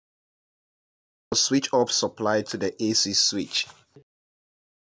Switch off supply to the AC switch.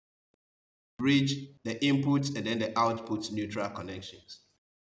 Bridge the input and then the output neutral connections.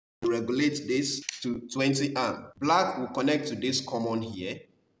 Regulate this to 20 amp. Black will connect to this common here.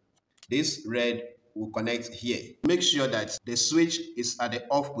 This red will connect here. Make sure that the switch is at the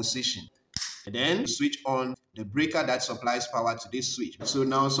off position. And then switch on the breaker that supplies power to this switch. So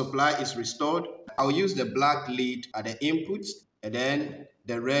now supply is restored. I'll use the black lead at the input and then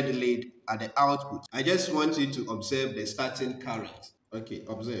the red lead at the output. I just want you to observe the starting current. Okay,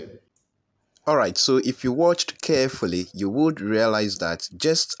 observe. Alright, so if you watched carefully, you would realize that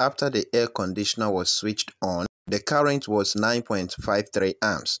just after the air conditioner was switched on, the current was 9.53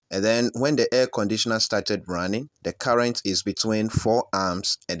 amps. And then when the air conditioner started running, the current is between 4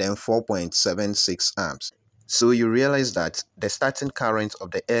 amps and then 4.76 amps. So you realize that the starting current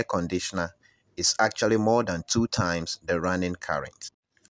of the air conditioner is actually more than 2 times the running current.